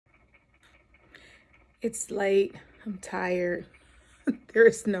It's late. I'm tired. There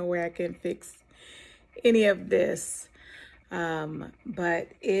is no way I can fix any of this. But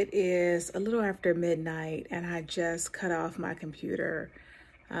it is a little after midnight, and I just cut off my computer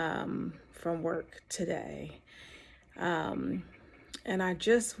from work today. And I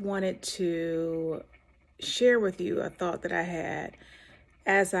just wanted to share with you a thought that I had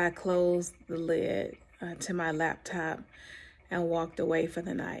as I closed the lid to my laptop and walked away for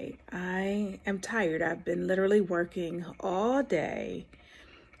the night. I am tired. I've been literally working all day,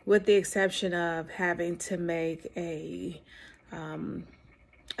 with the exception of having to make a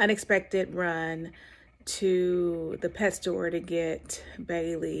unexpected run to the pet store to get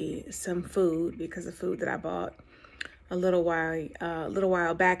Bailey some food, because the food that I bought a little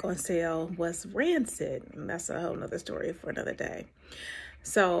while back on sale was rancid. And that's a whole nother story for another day.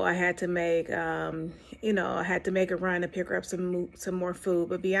 So I had to make, I had to make a run to pick her up some more food.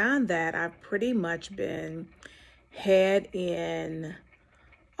 But beyond that, I've pretty much been head in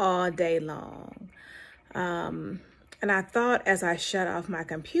all day long. And I thought, as I shut off my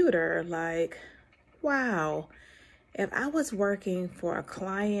computer, like, wow, if I was working for a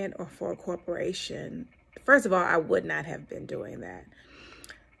client or for a corporation, first of all, I would not have been doing that.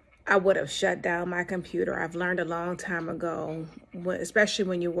 I would have shut down my computer. I've learned a long time ago, especially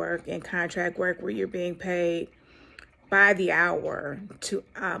when you work in contract work where you're being paid by the hour, to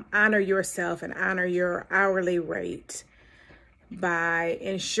honor yourself and honor your hourly rate by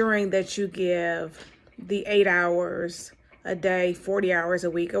ensuring that you give the 8 hours a day, 40 hours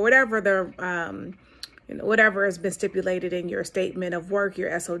a week, or whatever whatever has been stipulated in your statement of work,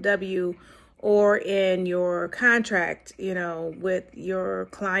 your SOW, or in your contract, with your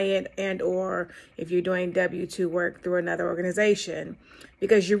client, and or if you're doing W-2 work through another organization,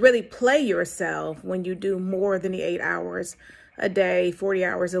 because you really play yourself when you do more than the 8 hours a day, 40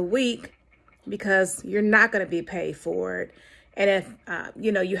 hours a week, because you're not going to be paid for it. And if,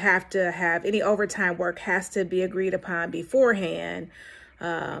 you have to have any overtime work has to be agreed upon beforehand.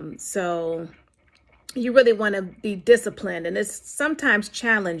 So you really want to be disciplined, and it's sometimes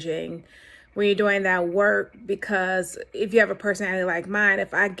challenging when you're doing that work, because if you have a personality like mine,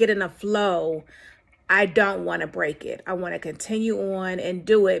 if I get in a flow, I don't want to break it. I want to continue on and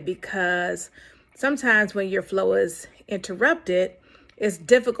do it, because sometimes when your flow is interrupted, it's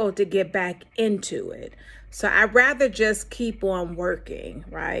difficult to get back into it. So I'd rather just keep on working,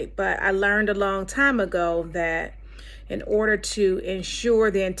 right? But I learned a long time ago that in order to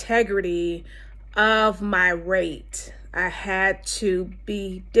ensure the integrity of my rate, I had to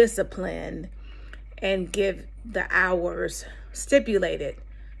be disciplined and give the hours stipulated,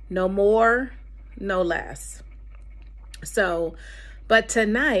 no more, no less. So, but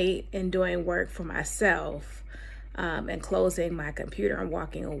tonight, in doing work for myself and closing my computer and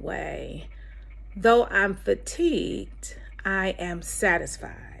walking away, though I'm fatigued, I am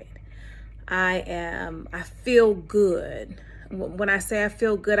satisfied. I feel good. When I say I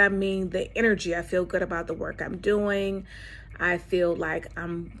feel good, I mean the energy. I feel good about the work I'm doing. I feel like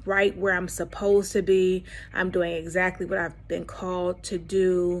I'm right where I'm supposed to be. I'm doing exactly what I've been called to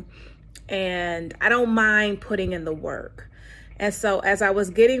do. And I don't mind putting in the work. And so as I was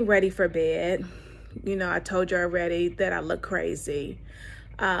getting ready for bed, I told you already that I look crazy.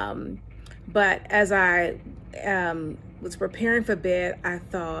 But as I was preparing for bed, I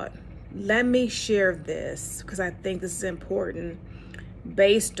thought, let me share this, because I think this is important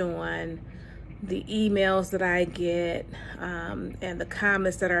based on the emails that I get and the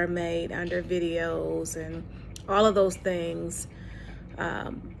comments that are made under videos and all of those things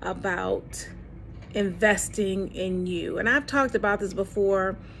about investing in you. And I've talked about this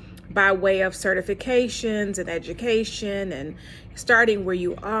before by way of certifications and education and starting where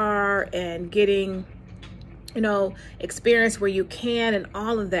you are and getting experience where you can and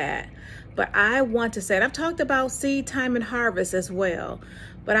all of that. But I want to say, and I've talked about seed time and harvest as well,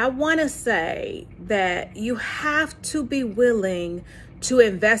 but I want to say that you have to be willing to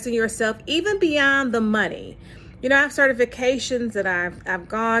invest in yourself, even beyond the money. I have certifications that I've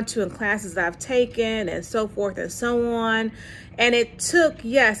gone to and classes that I've taken and so forth and so on. And it took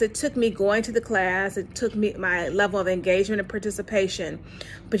me going to the class. It took me my level of engagement and participation.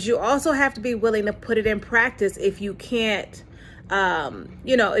 But you also have to be willing to put it in practice if you can't,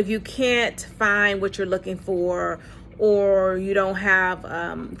 if you can't find what you're looking for, or you don't have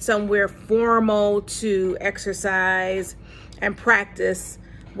somewhere formal to exercise and practice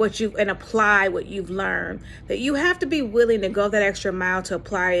and apply what you've learned, that you have to be willing to go that extra mile to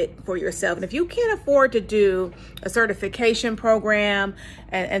apply it for yourself. And if you can't afford to do a certification program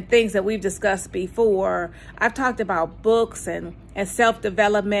and things that we've discussed before, I've talked about books and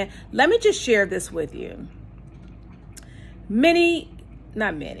self-development. Let me just share this with you.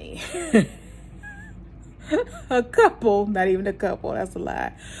 Not many, a couple, not even a couple, that's a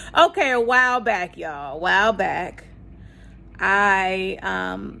lie. Okay, a while back, I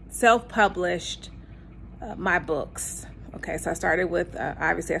self-published my books. Okay, so I started with,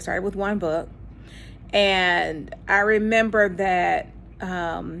 obviously I started with one book. And I remember that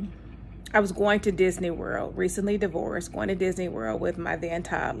I was going to Disney World, recently divorced, going to Disney World with my then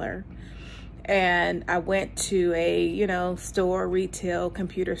toddler. And I went to a, retail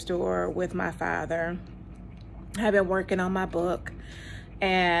computer store with my father. I've been working on my book.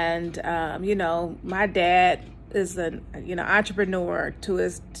 And, my dad is an entrepreneur to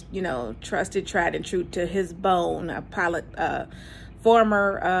his trusted, tried and true to his bone, a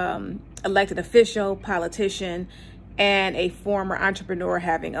former elected official, politician, and a former entrepreneur,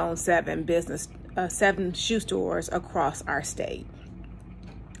 having owned 7 shoe stores across our state.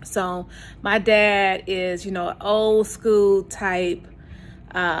 So my dad is an old school type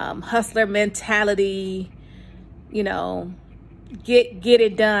hustler mentality, get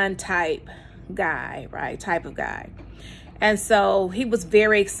it done type guy, right? Type of guy. And so he was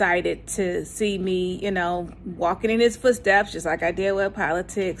very excited to see me, walking in his footsteps, just like I did with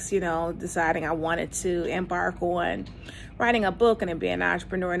politics, deciding I wanted to embark on writing a book and then being an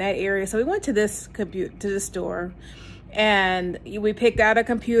entrepreneur in that area. So we went to this store, and we picked out a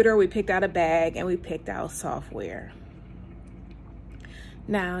computer, we picked out a bag, and we picked out software.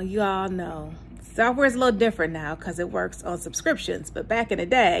 Now, you all know software is a little different now because it works on subscriptions. But back in the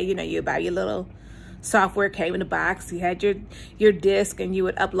day, you buy your little software, came in a box. You had your disk, and you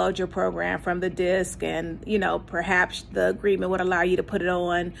would upload your program from the disk, and perhaps the agreement would allow you to put it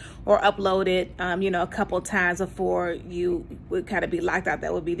on or upload it a couple of times before you would kind of be locked out.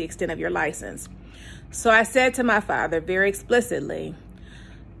 That would be the extent of your license. So I said to my father very explicitly,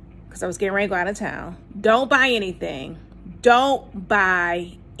 because I was getting ready to go out of town, don't buy anything. Don't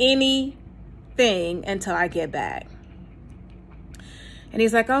buy anything until I get back. And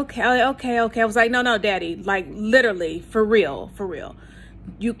he's like, okay. I was like, no, Daddy, like literally, for real.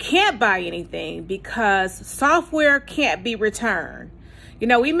 You can't buy anything because software can't be returned.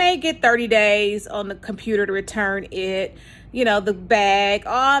 We may get 30 days on the computer to return it, the bag,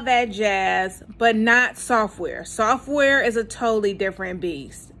 all that jazz, but not software. Software is a totally different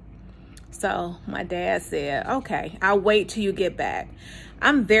beast. So my dad said, okay, I'll wait till you get back.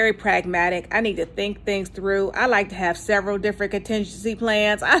 I'm very pragmatic. I need to think things through. I like to have several different contingency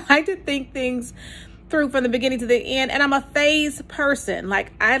plans. I like to think things through from the beginning to the end. And I'm a phase person.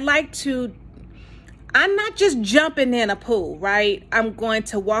 Like, I'm not just jumping in a pool, right? I'm going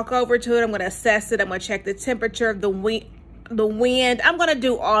to walk over to it. I'm going to assess it. I'm going to check the temperature of the wind. I'm going to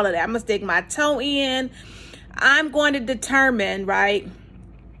do all of that. I'm going to stick my toe in. I'm going to determine, right,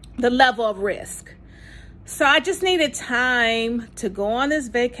 the level of risk. So I just needed time to go on this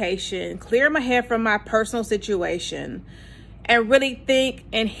vacation, clear my head from my personal situation, and really think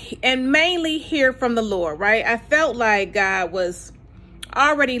and mainly hear from the Lord, right? I felt like God was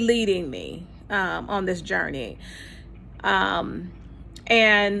already leading me on this journey. And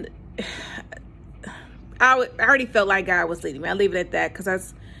I already felt like God was leading me. I'll leave it at that because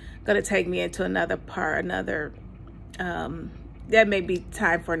that's going to take me into another part, that may be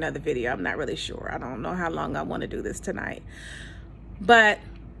time for another video. I'm not really sure. I don't know how long I want to do this tonight. But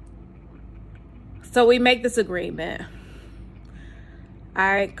so we make this agreement.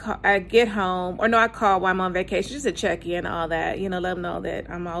 I get home, or no, I call while I'm on vacation just to check in, all that, let them know that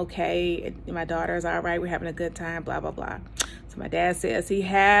I'm okay. My daughter's all right. We're having a good time, blah, blah, blah. So my dad says he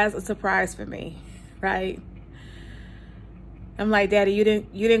has a surprise for me, right? I'm like, Daddy, you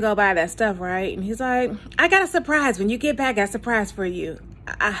didn't go buy that stuff, right? And he's like, I got a surprise. When you get back, I got a surprise for you.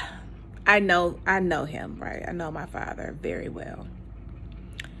 I know him, right? I know my father very well.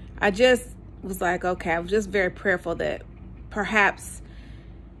 I just was like, okay, I was just very prayerful that perhaps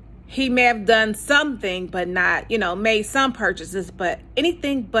he may have done something, but not, made some purchases, but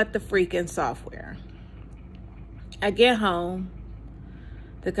anything but the freaking software. I get home,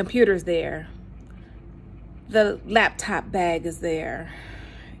 the computer's there. The laptop bag is there,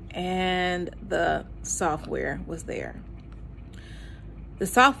 and the software was there. The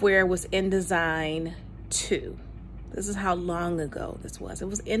software was InDesign 2. This is how long ago this was. It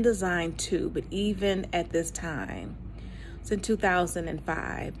was InDesign 2, but even at this time, it's in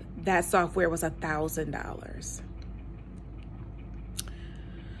 2005, that software was $1,000.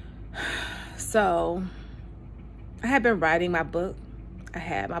 So I had been writing my book.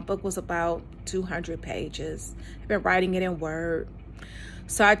 My book was about 200 pages. I've been writing it in Word.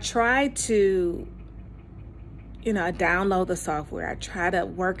 So I tried to, I download the software. I try to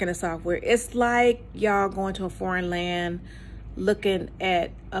work in the software. It's like y'all going to a foreign land, looking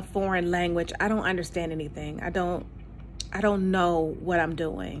at a foreign language. I don't understand anything. I don't know what I'm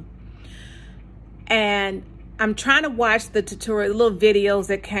doing. And I'm trying to watch the tutorial, little videos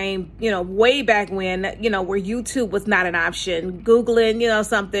that came, way back when, where YouTube was not an option. Googling,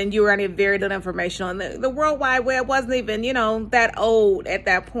 something, you were going to get very little information on. The World Wide Web wasn't even, that old at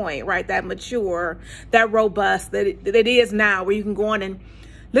that point, right? That mature, that robust that it is now, where you can go on and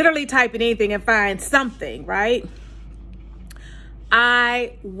literally type in anything and find something, right?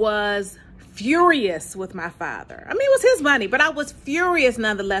 I was furious with my father. I mean, it was his money, but I was furious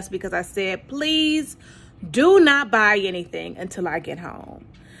nonetheless, because I said, please do not buy anything until I get home.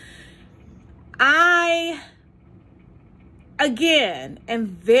 I, again, am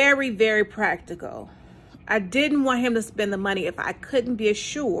very, very practical. I didn't want him to spend the money if I couldn't be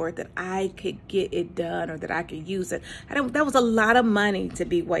assured that I could get it done or that I could use it. That was a lot of money to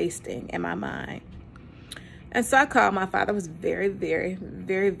be wasting in my mind. And so I called my father. I was very, very,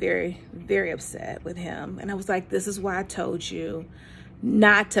 very, very, very upset with him. And I was like, this is why I told you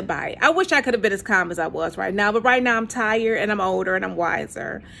not to buy it. I wish I could have been as calm as I was right now, but right now I'm tired and I'm older and I'm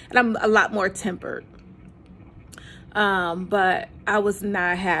wiser and I'm a lot more tempered. But I was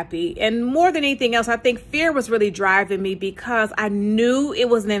not happy. And more than anything else, I think fear was really driving me, because I knew it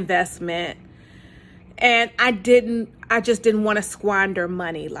was an investment, and I just didn't want to squander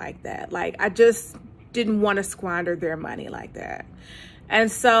money like that. Like, I just didn't want to squander their money like that.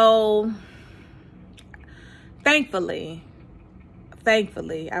 And so thankfully,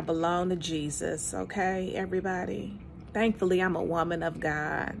 I belong to Jesus, okay, everybody? Thankfully, I'm a woman of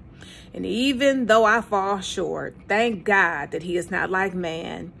God. And even though I fall short, thank God that he is not like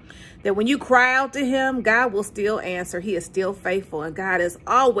man, that when you cry out to him, God will still answer. He is still faithful, and God has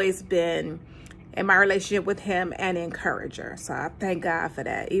always been, in my relationship with him, an encourager. So I thank God for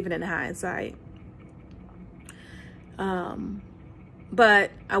that, even in hindsight.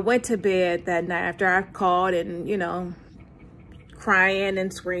 But I went to bed that night after I called and, crying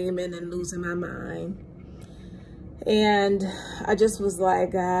and screaming and losing my mind. And I just was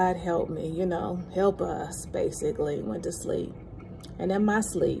like, God, help me, help us, basically. Went to sleep. And in my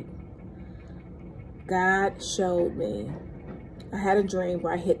sleep, God showed me. I had a dream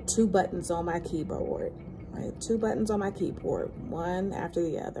where I hit 2 buttons on my keyboard. I hit 2 buttons on my keyboard, one after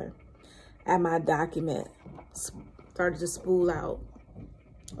the other. And my document started to spool out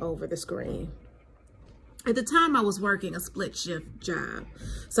over the screen. At the time, I was working a split shift job.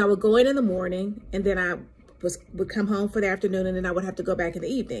 So I would go in the morning, and then I would come home for the afternoon, and then I would have to go back in the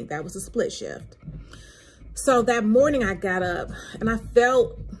evening. That was a split shift. So that morning I got up, and I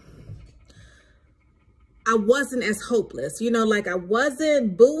felt I wasn't as hopeless, like I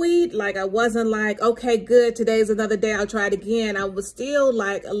wasn't buoyed, like I wasn't like, okay, good, today's another day, I'll try it again. I was still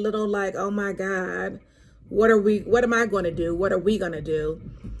like a little like, oh my God, what am I going to do? What are we going to do?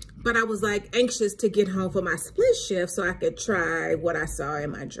 But I was like anxious to get home for my split shift so I could try what I saw in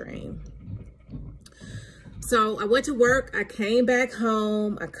my dream. So I went to work, I came back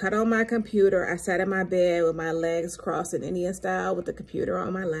home, I cut on my computer, I sat in my bed with my legs crossed in Indian style with the computer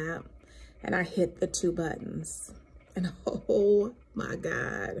on my lap, and I hit the 2 buttons. And oh my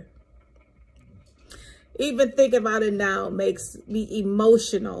God. Even thinking about it now makes me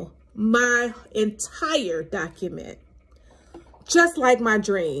emotional. My entire document, just like my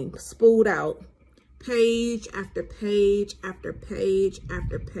dream, spooled out. Page after page after page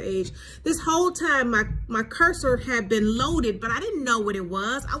after page. This whole time, my cursor had been loaded, but I didn't know what it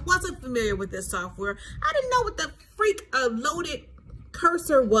was. I wasn't familiar with this software. I didn't know what the freak a loaded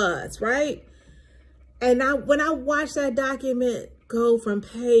cursor was, right? And when I watched that document go from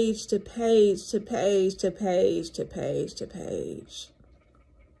page to page to page to page to page to page,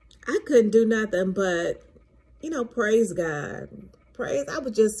 I couldn't do nothing but, praise God. I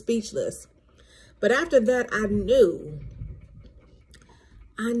was just speechless. But after that, I knew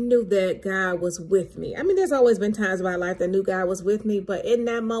that God was with me. I mean, there's always been times in my life that I knew God was with me, but in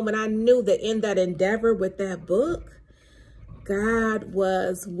that moment, I knew that in that endeavor with that book, God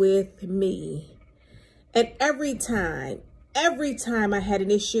was with me. And every time I had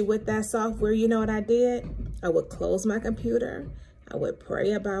an issue with that software, you know what I did? I would close my computer, I would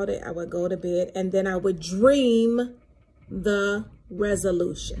pray about it, I would go to bed, and then I would dream the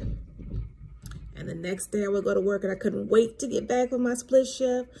resolution. And the next day I would go to work, and I couldn't wait to get back from my split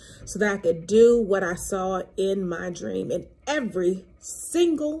shift so that I could do what I saw in my dream. And every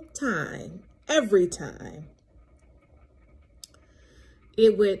single time every time,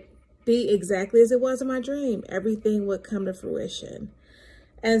 it would be exactly as it was in my dream. Everything would come to fruition.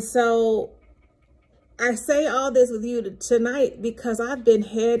 And so I say all this with you tonight because I've been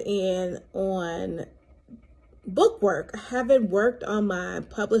head in on book work. I haven't worked on my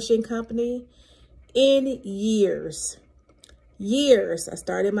publishing company in years. I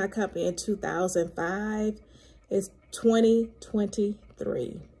started my company in 2005. It's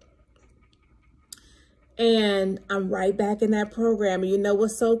 2023. And I'm right back in that program. And you know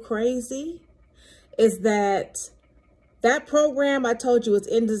what's so crazy is that program I told you was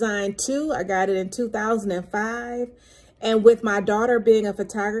InDesign 2. I got it in 2005. And with my daughter being a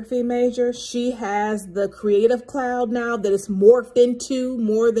photography major, she has the Creative Cloud now that is morphed into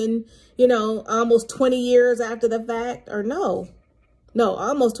more than, almost 20 years after the fact. Or no,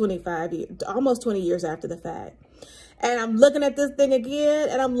 almost 25 years, almost 20 years after the fact. And I'm looking at this thing again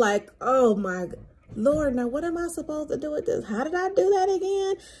and I'm like, oh my Lord, now what am I supposed to do with this? How did I do that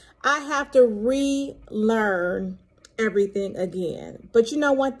again? I have to relearn everything again. But you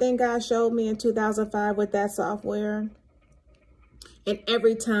know one thing God showed me in 2005 with that software? And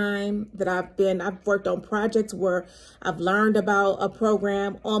every time that I've worked on projects where I've learned about a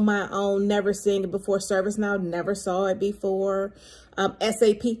program on my own, never seeing it before. ServiceNow, never saw it before.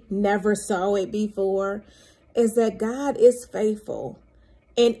 SAP, never saw it before. Is that God is faithful.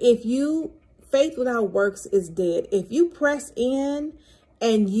 And faith without works is dead. If you press in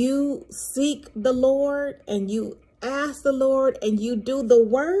and you seek the Lord and you ask the Lord and you do the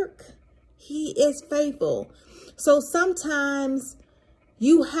work, He is faithful. So sometimes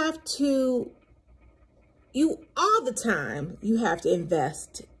all the time, you have to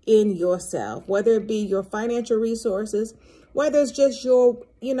invest in yourself, whether it be your financial resources, whether it's just your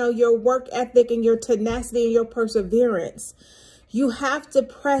work ethic and your tenacity and your perseverance. You have to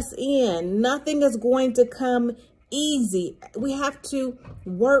press in. Nothing is going to come easy. We have to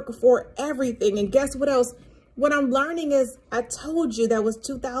work for everything. And guess what else? What I'm learning is, I told you that was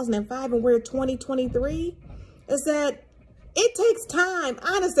 2005 and we're 2023, is that it takes time.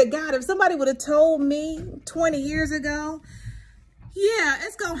 Honest to God, if somebody would have told me 20 years ago, yeah,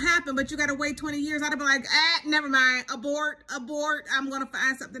 it's going to happen, but you got to wait 20 years, I'd have been like, never mind, abort. I'm going to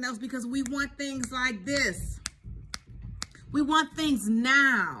find something else, because we want things like this. We want things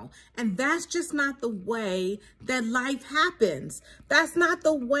now. And that's just not the way that life happens. That's not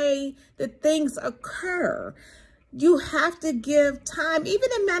the way that things occur. You have to give time, even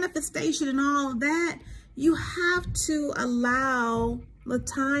in manifestation and all of that. You have to allow the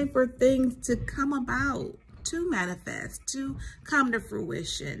time for things to come about, to manifest, to come to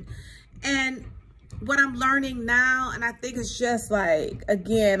fruition. And what I'm learning now, and I think it's just like,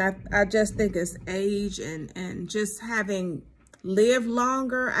 again, I just think it's age and just having lived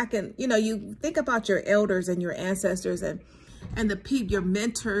longer. I can, you think about your elders and your ancestors and your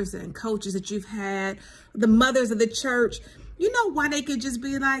mentors and coaches that you've had, the mothers of the church. You know why they could just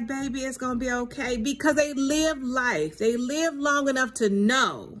be like, baby, it's going to be okay? Because they live life. They live long enough to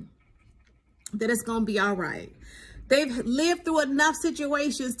know that it's going to be all right. They've lived through enough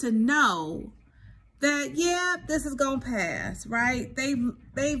situations to know that, yeah, this is going to pass, right?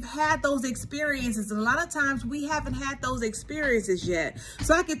 They've had those experiences. And a lot of times we haven't had those experiences yet.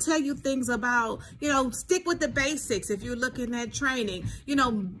 So I can tell you things about, stick with the basics if you're looking at training.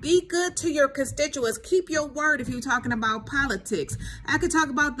 Be good to your constituents. Keep your word if you're talking about politics. I could talk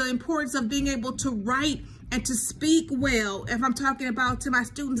about the importance of being able to write and to speak well if I'm talking about to my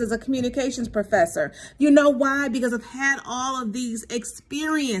students as a communications professor. You know why? Because I've had all of these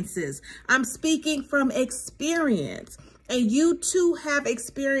experiences. I'm speaking from experience. And you too have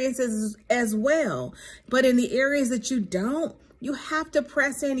experiences as well. But in the areas that you don't, you have to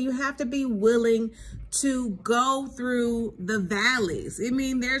press in. You have to be willing to go through the valleys. I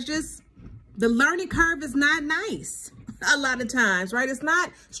mean, the learning curve is not nice a lot of times, right? It's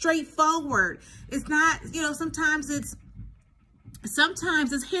not straightforward. It's not, sometimes it's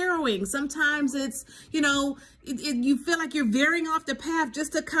harrowing. Sometimes it's, you feel like you're veering off the path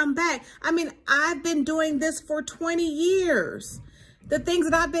just to come back. I mean, I've been doing this for 20 years. The things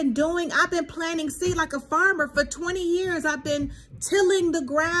that I've been doing, I've been planting seed like a farmer for 20 years. I've been tilling the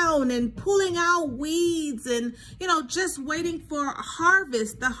ground and pulling out weeds and, just waiting for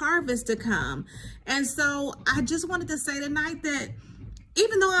the harvest to come. And so I just wanted to say tonight that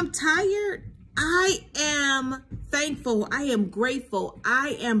even though I'm tired, I am thankful. I am grateful.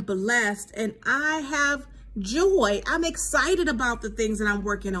 I am blessed, and I have joy. I'm excited about the things that I'm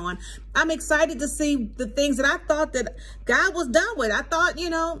working on. I'm excited to see the things that I thought that God was done with. I thought,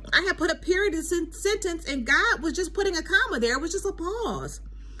 I had put a period in sentence and God was just putting a comma there. It was just a pause.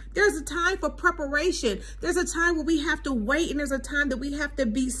 There's a time for preparation. There's a time where we have to wait, and there's a time that we have to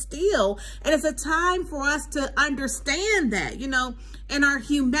be still. And it's a time for us to understand that, you know, in our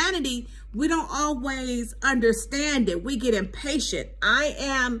humanity, we don't always understand it. We get impatient. I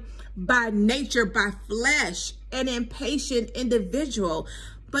am by nature, by flesh, an impatient individual.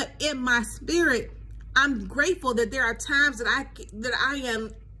 But in my spirit, I'm grateful that there are times that I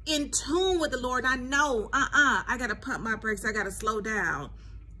am in tune with the Lord. I know, I got to pump my brakes. I got to slow down.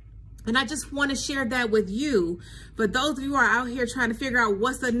 And I just want to share that with you. For those of you who are out here trying to figure out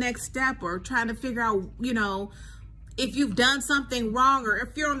what's the next step, or trying to figure out, you know, if you've done something wrong, or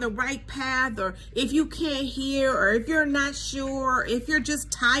if you're on the right path, or if you can't hear, or if you're not sure, if you're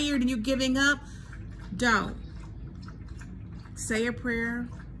just tired and you're giving up, don't. Say a prayer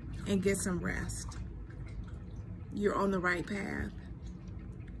and get some rest. You're on the right path.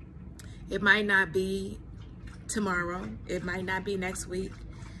 It might not be tomorrow. It might not be next week.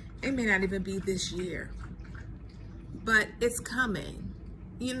 It may not even be this year. But it's coming.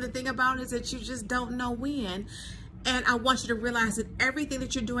 You know, the thing about it is that you just don't know when. And I want you to realize that everything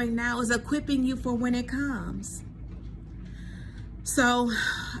that you're doing now is equipping you for when it comes. So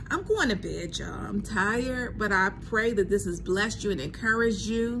I'm going to bed, y'all. I'm tired, but I pray that this has blessed you and encouraged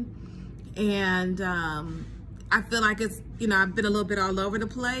you. And I feel like it's, you know, I've been a little bit all over the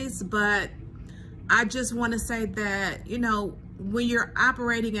place, but I just want to say that, you know, when you're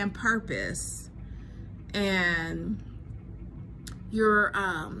operating in purpose and you're,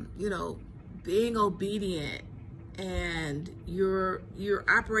 you know, being obedient, and you're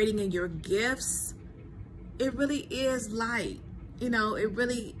operating in your gifts, it really is light. You know, it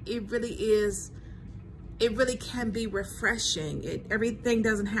really is, it really can be refreshing. Everything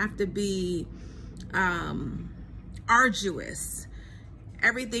doesn't have to be arduous.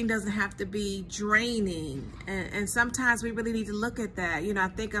 Everything doesn't have to be draining. And sometimes we really need to look at that. You know, I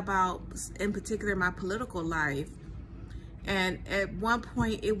think about, in particular, my political life. And at one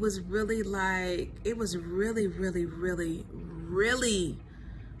point, it was really like, it was really, really, really, really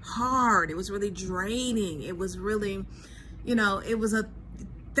hard. It was really draining. It was really, you know, it was a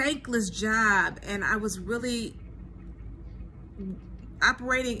thankless job. And I was really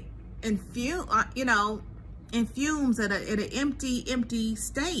operating in fumes at an empty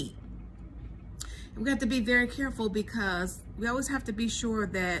state. And we have to be very careful, because we always have to be sure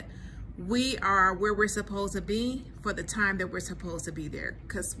that we are where we're supposed to be for the time that we're supposed to be there.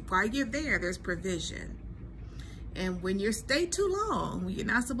 Because while you're there, there's provision. And when you stay too long, you're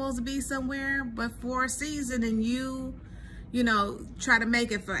not supposed to be somewhere but for a season, and you know, try to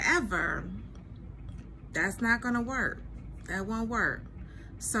make it forever, that's not going to work. That won't work.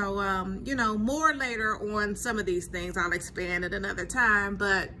 So, you know, more later on some of these things. I'll expand at another time.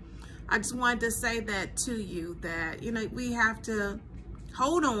 But I just wanted to say that to you, that, you know, we have to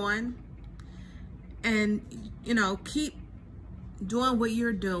hold on and, you know, keep doing what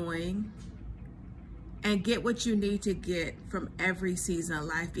you're doing and get what you need to get from every season of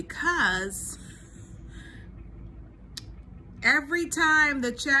life. Because every time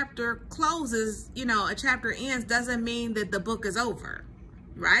the chapter closes, you know, a chapter ends, doesn't mean that the book is over,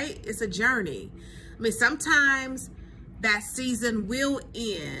 right? It's a journey. I mean, sometimes that season will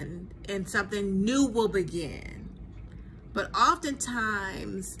end and something new will begin. But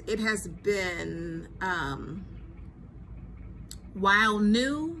oftentimes it has been, while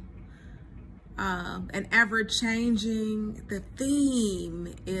new and ever changing, the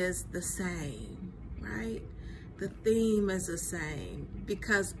theme is the same, right? The theme is the same,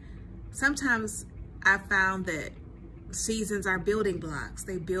 because sometimes I found that seasons are building blocks.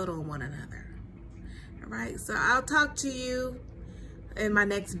 They build on one another. All right. So I'll talk to you in my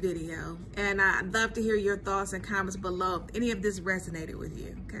next video, and I'd love to hear your thoughts and comments below if any of this resonated with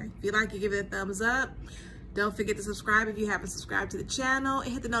you. Okay, if you like it, give it a thumbs up. Don't forget to subscribe if you haven't subscribed to the channel,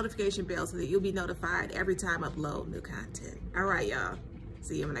 and hit the notification bell so that you'll be notified every time I upload new content. All right, y'all,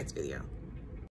 see you in my next video.